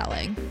stuff you're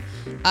selling.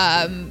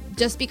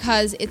 Just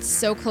because it's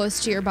so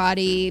close to your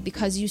body,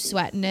 because you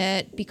sweat in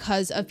it,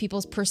 because of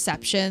people's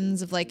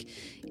perceptions of like,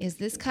 is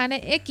this kind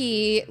of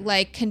icky?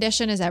 Like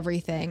condition is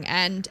everything.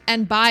 And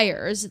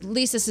buyers, at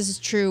least this is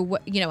true.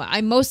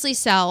 I mostly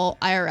sell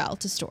IRL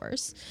to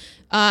stores.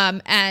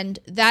 And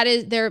that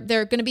is, they're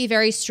going to be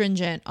very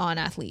stringent on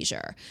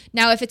athleisure.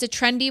 Now, if it's a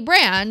trendy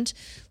brand,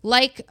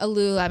 like a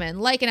Lululemon,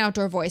 like an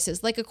Outdoor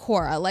Voices, like a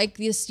Cora, like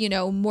this,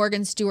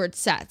 Morgan Stewart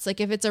sets,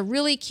 like if it's a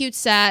really cute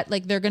set,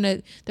 like they're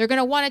going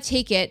to want to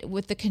take it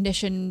with the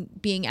condition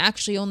being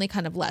actually only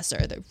kind of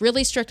lesser. They're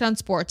really strict on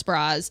sports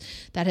bras.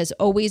 That has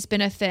always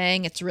been a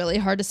thing. It's really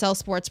hard to sell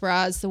sports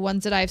bras. The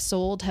ones that I've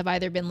sold have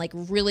either been like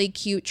really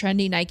cute,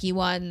 trendy Nike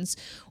ones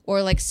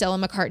or like Stella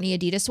McCartney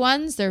Adidas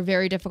ones. They're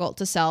very difficult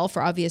to sell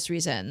for obvious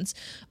reasons.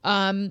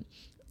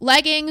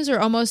 Leggings are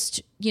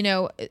almost,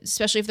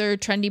 especially if they're a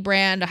trendy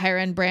brand, a higher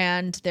end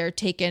brand, they're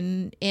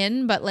taken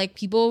in, but like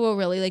people will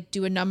really like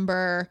do a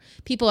number,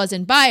 people as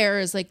in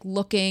buyers, like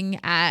looking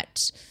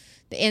at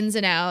the ins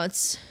and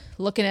outs,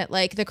 looking at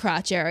like the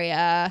crotch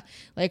area,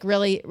 like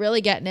really, really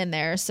getting in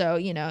there. So,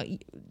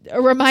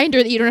 a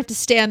reminder that you don't have to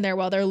stand there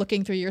while they're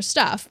looking through your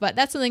stuff, but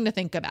that's something to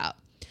think about.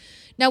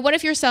 Now, what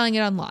if you're selling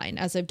it online,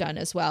 as I've done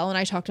as well? And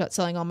I talked about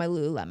selling on my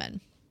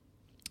Lululemon.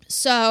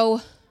 So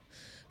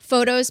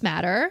photos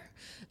matter.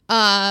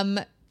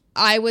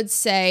 I would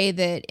say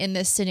that in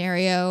this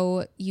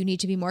scenario, you need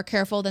to be more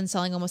careful than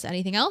selling almost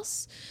anything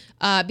else.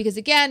 Because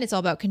again, it's all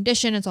about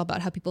condition. It's all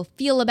about how people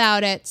feel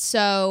about it.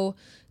 So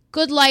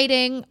good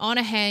lighting on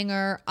a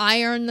hanger,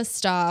 iron the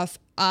stuff.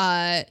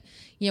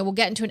 We'll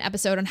get into an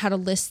episode on how to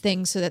list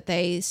things so that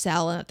they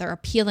sell and that they're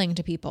appealing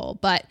to people.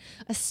 But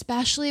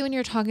especially when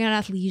you're talking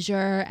about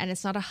athleisure and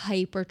it's not a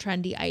hype or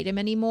trendy item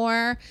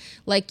anymore,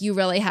 like you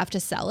really have to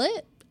sell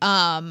it.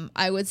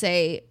 I would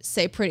say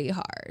pretty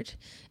hard.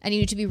 And you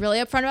need to be really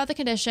upfront about the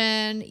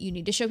condition. You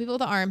need to show people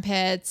the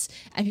armpits,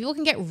 and people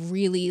can get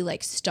really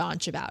like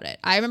staunch about it.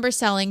 I remember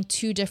selling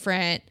 2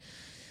 different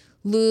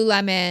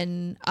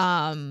Lululemon,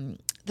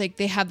 like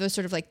they have those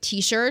sort of like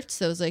t-shirts,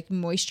 those like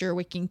moisture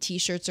wicking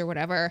t-shirts or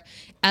whatever.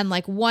 And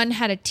like one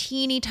had a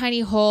teeny tiny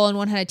hole and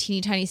one had a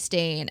teeny tiny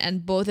stain.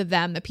 And both of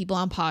them, the people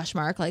on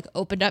Poshmark, like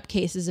opened up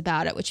cases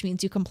about it, which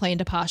means you complain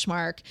to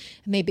Poshmark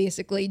and they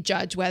basically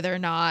judge whether or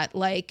not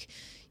like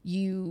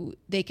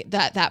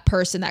that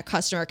person, that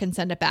customer can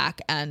send it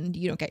back and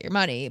you don't get your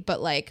money.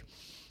 But like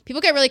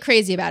people get really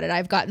crazy about it.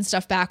 I've gotten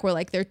stuff back where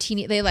like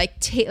they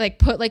like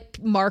put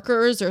like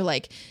markers or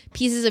like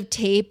pieces of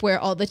tape where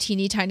all the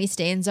teeny tiny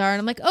stains are. And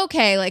I'm like,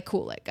 okay, like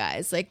cool it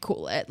guys, like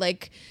cool it.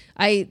 Like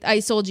I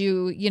sold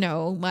you,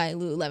 my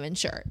Lululemon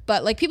shirt,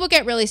 but like people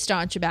get really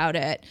staunch about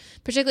it,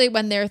 particularly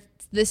when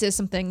this is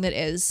something that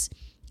is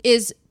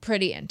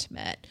pretty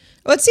intimate.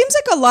 Well, it seems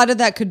like a lot of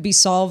that could be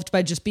solved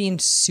by just being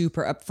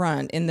super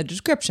upfront in the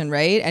description,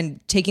 right? And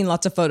taking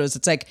lots of photos.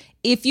 It's like,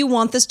 if you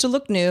want this to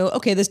look new,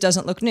 okay, this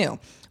doesn't look new.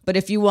 But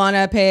if you want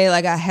to pay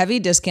like a heavy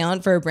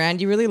discount for a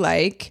brand you really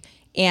like,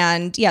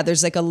 and yeah,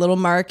 there's like a little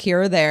mark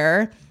here or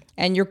there,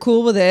 and you're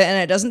cool with it, and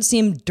it doesn't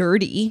seem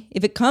dirty,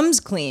 if it comes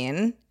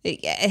clean,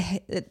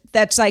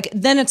 that's like,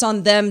 then it's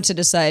on them to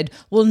decide,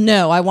 well,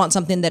 no, I want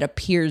something that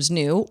appears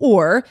new,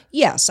 or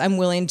yes, I'm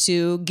willing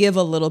to give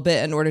a little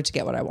bit in order to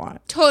get what I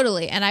want.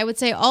 Totally. And I would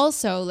say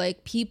also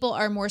like people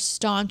are more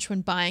staunch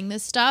when buying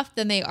this stuff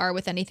than they are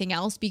with anything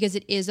else because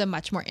it is a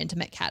much more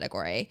intimate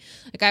category.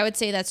 Like I would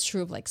say that's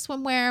true of like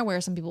swimwear,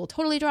 where some people will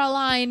totally draw a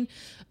line.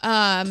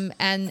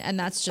 And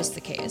that's just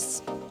the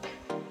case.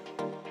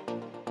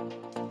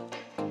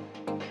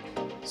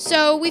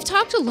 So we've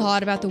talked a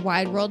lot about the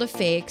wide world of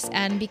fakes,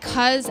 and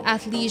because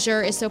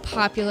athleisure is so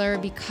popular,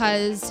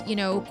 because, you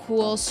know,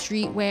 cool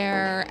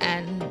streetwear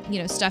and,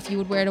 you know, stuff you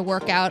would wear to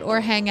work out or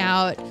hang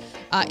out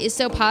is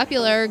so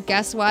popular,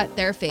 guess what?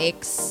 They're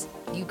fakes.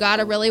 You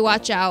gotta really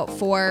watch out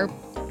for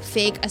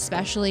fake,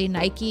 especially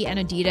Nike and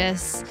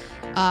Adidas,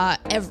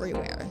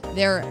 everywhere.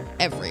 They're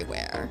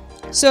everywhere.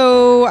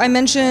 So I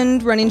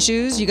mentioned running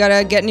shoes. You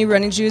gotta get new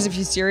running shoes if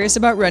you're serious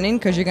about running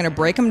because you're gonna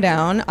break them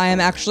down. I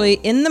am actually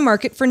in the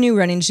market for new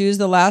running shoes.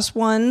 The last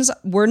ones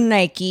were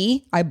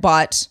Nike. I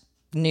bought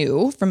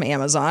new from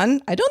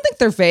Amazon. I don't think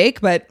they're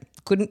fake, but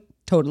couldn't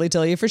totally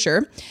tell you for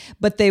sure.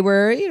 But they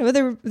were, you know,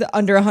 they were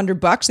under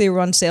 $100. They were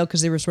on sale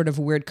because they were sort of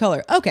a weird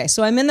color. Okay,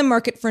 so I'm in the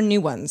market for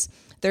new ones.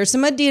 There's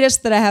some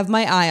Adidas that I have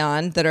my eye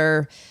on that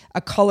are a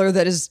color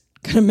that is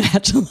going to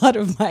match a lot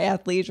of my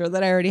athleisure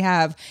that I already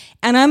have.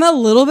 And I'm a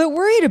little bit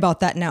worried about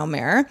that now,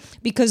 Mare,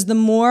 because the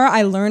more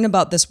I learn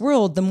about this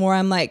world, the more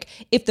I'm like,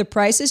 if the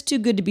price is too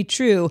good to be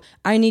true,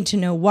 I need to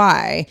know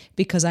why,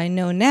 because I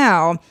know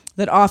now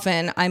that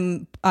often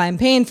I'm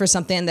paying for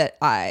something that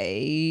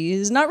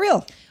is not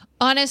real.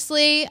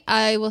 Honestly,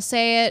 I'll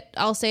say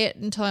it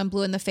until I'm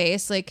blue in the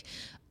face. Like,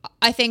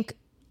 I think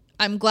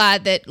I'm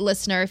glad that,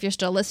 listener, if you're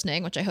still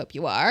listening, which I hope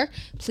you are,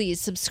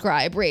 please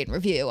subscribe, rate, and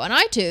review on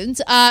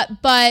iTunes.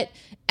 But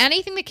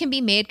anything that can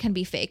be made can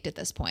be faked at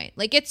this point.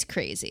 Like, it's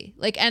crazy.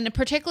 Like, and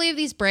particularly of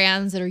these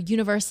brands that are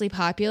universally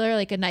popular,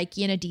 like a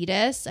Nike and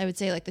Adidas, I would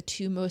say like the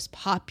two most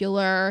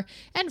popular,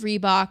 and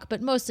Reebok,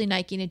 but mostly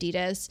Nike and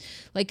Adidas,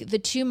 like the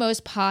two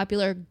most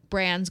popular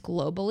brands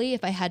globally,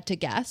 if I had to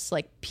guess,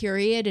 like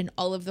period, in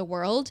all of the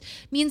world,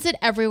 means that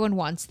everyone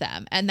wants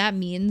them. And that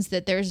means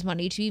that there's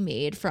money to be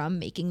made from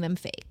making them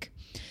fake.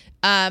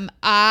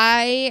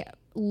 I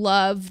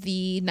love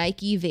the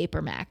Nike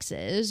Vapor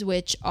Maxes,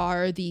 which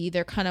are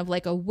they're kind of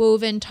like a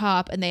woven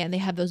top, and they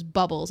have those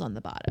bubbles on the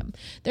bottom.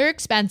 They're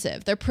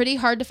expensive. They're pretty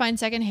hard to find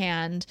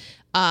secondhand.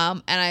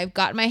 And I've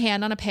got my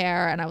hand on a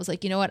pair, and I was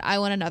like, you know what? I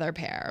want another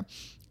pair.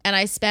 And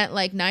I spent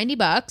like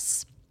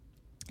 $90.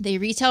 They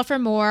retail for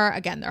more.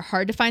 Again, they're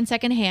hard to find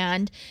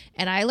secondhand.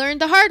 And I learned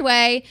the hard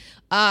way.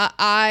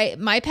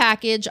 My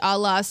package, a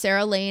la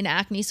Sarah Lane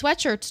acne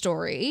sweatshirt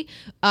story,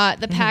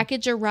 the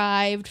package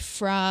arrived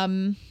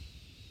from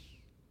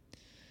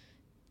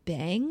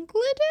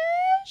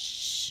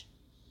Bangladesh.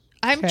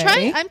 I'm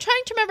trying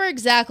to remember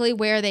exactly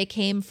where they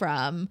came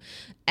from.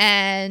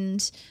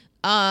 And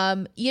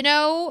you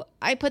know,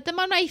 I put them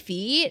on my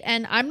feet,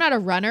 and I'm not a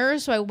runner,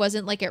 so I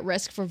wasn't like at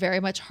risk for very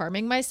much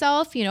harming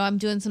myself. You know, I'm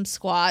doing some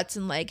squats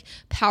and like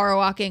power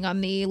walking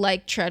on the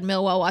like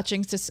treadmill while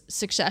watching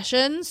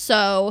Succession.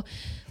 So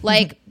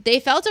like they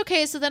felt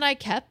okay. So then I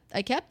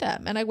kept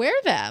them and I wear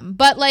them,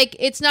 but like,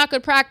 it's not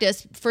good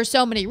practice for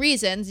so many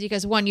reasons,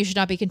 because one, you should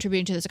not be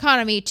contributing to this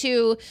economy.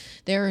 Two,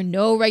 there are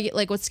no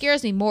like what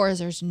scares me more is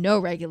there's no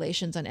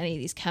regulations on any of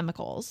these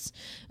chemicals.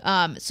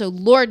 So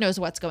Lord knows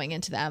what's going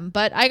into them,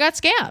 but I got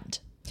scammed.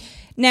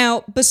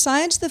 Now,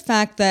 besides the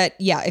fact that,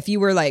 yeah, if you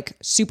were like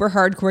super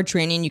hardcore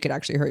training, you could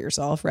actually hurt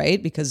yourself,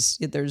 right? Because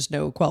there's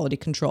no quality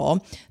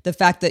control. The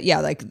fact that, yeah,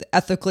 like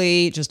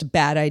ethically just a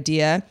bad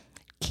idea.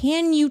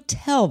 Can you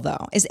tell,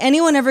 though? Is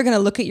anyone ever going to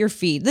look at your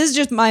feed? This is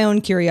just my own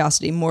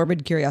curiosity,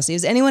 morbid curiosity.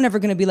 Is anyone ever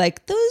going to be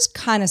like, those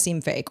kind of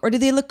seem fake? Or do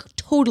they look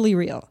totally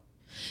real?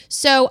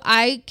 So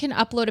I can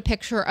upload a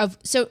picture of...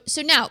 So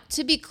now,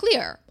 to be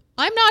clear,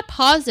 I'm not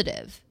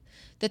positive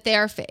that they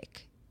are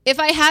fake. If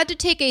I had to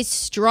take a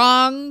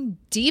strong,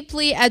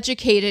 deeply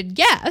educated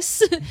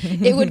guess,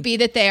 it would be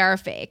that they are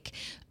fake.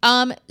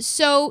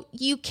 So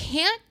you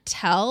can't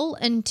tell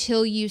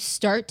until you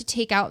start to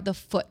take out the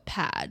foot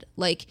pad,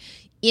 like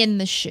in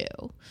the shoe.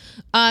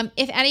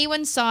 If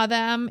anyone saw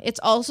them, it's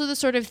also the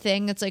sort of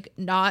thing that's like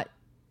not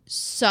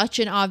such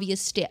an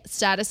obvious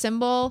status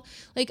symbol.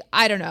 Like,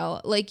 I don't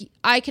know, like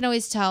I can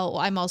always tell.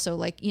 I'm also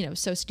like, you know,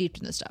 so steeped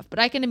in this stuff, but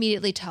I can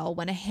immediately tell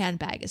when a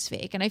handbag is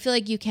fake. And I feel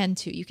like you can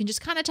too. You can just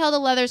kind of tell the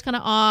leather's kind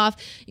of off.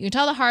 You can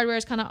tell the hardware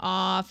is kind of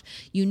off.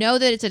 You know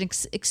that it's an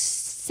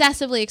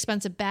excessively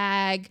expensive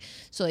bag.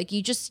 So like,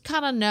 you just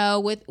kind of know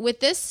with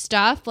this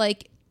stuff,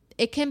 like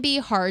it can be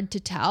hard to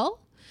tell.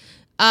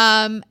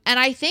 And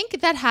I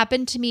think that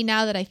happened to me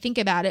now that I think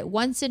about it.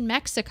 Once in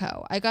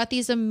Mexico, I got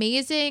these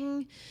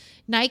amazing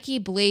Nike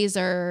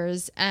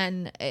blazers,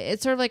 and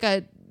it's sort of like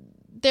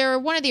they're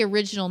one of the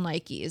original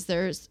Nikes.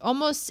 They're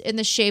almost in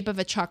the shape of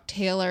a Chuck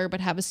Taylor,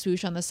 but have a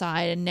swoosh on the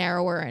side and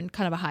narrower and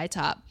kind of a high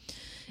top.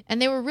 And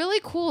they were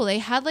really cool. They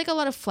had like a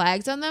lot of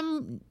flags on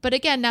them. But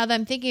again, now that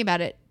I'm thinking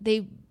about it,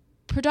 they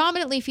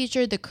predominantly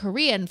featured the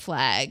Korean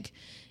flag.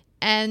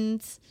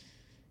 And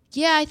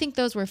yeah, I think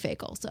those were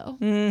fake also.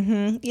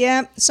 Mm-hmm.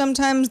 Yeah,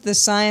 sometimes the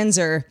signs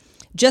are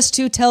just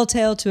too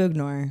telltale to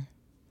ignore.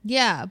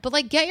 Yeah, but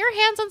like get your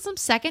hands on some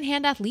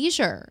secondhand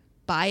athleisure.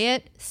 Buy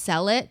it,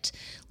 sell it,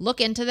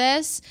 look into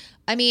this.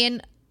 I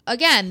mean,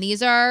 again,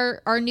 these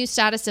are our new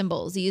status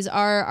symbols. These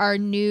are our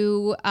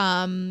new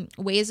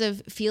ways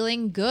of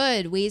feeling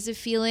good, ways of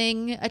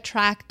feeling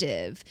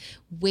attractive,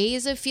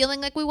 ways of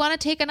feeling like we want to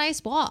take a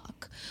nice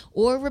walk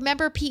or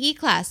remember PE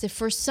class if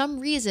for some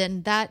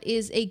reason that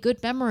is a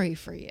good memory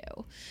for you.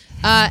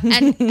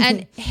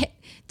 And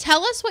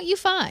tell us what you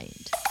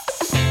find.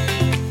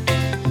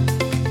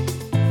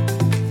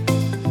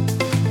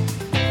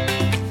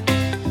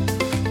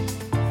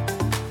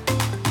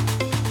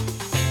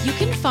 You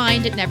can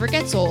find It Never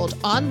Gets Old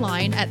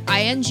online at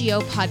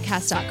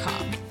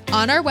ingopodcast.com.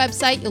 On our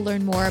website, you'll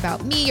learn more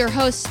about me, your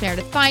host,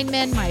 Meredith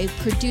Feynman, my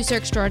producer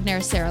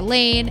extraordinaire, Sarah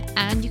Lane,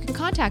 and you can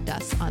contact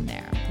us on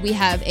there. We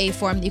have a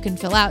form that you can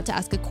fill out to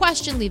ask a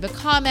question, leave a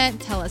comment,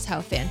 tell us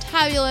how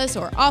fantabulous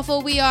or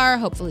awful we are,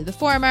 hopefully the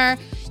former.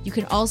 You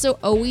can also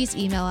always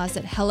email us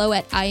at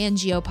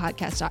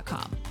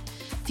hello@ingopodcast.com.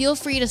 Feel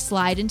free to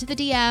slide into the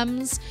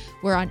DMs.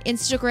 We're on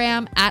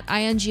Instagram at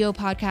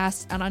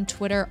INGOPodcast and on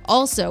Twitter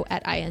also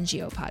at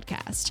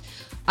INGOPodcast.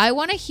 I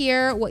want to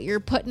hear what you're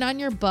putting on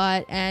your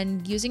butt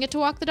and using it to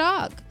walk the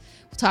dog.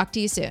 We'll talk to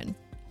you soon.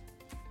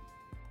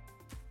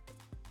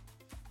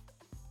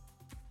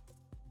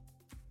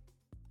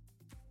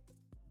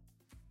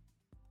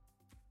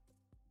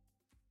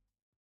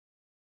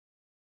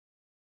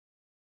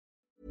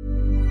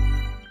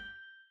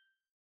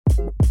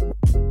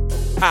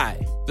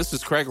 Hi, this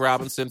is Craig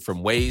Robinson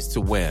from Ways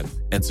to Win,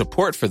 and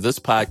support for this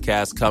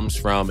podcast comes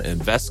from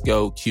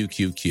Invesco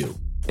QQQ.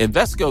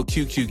 Invesco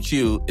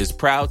QQQ is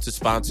proud to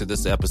sponsor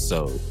this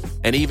episode,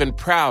 and even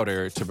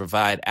prouder to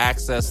provide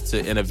access to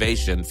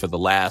innovation for the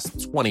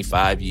last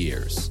 25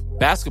 years.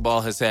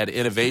 Basketball has had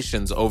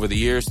innovations over the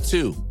years,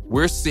 too.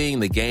 We're seeing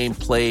the game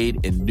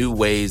played in new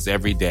ways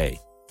every day.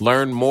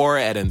 Learn more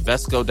at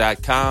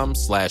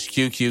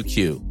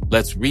Invesco.com/QQQ.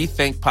 Let's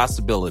rethink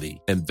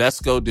possibility.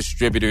 Invesco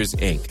Distributors,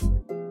 Inc.